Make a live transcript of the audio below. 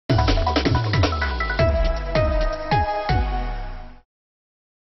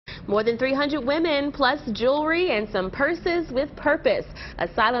More than 300 women, plus jewelry and some purses with purpose.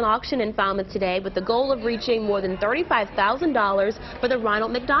 A silent auction in Falmouth today with the goal of reaching more than $35,000 for the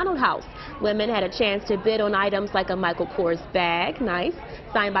Ronald McDonald House. Women had a chance to bid on items like a Michael Kors bag, nice,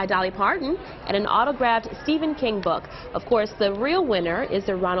 signed by Dolly Parton, and an autographed Stephen King book. Of course, the real winner is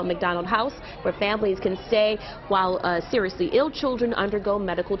the Ronald McDonald House, where families can stay while seriously ill children undergo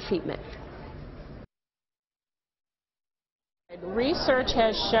medical treatment. Research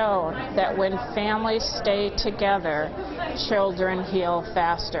has shown that when families stay together, children heal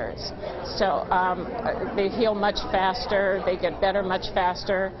faster. So they heal much faster, they get better much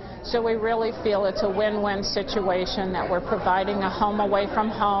faster. So we really feel it's a win-win situation that we're providing a home away from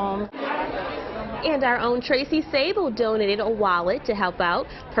home. And our own Tracy Sable donated a wallet to help out.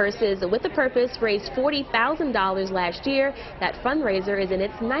 Purses with a Purpose raised $40,000 last year. That fundraiser is in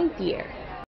its 9th year.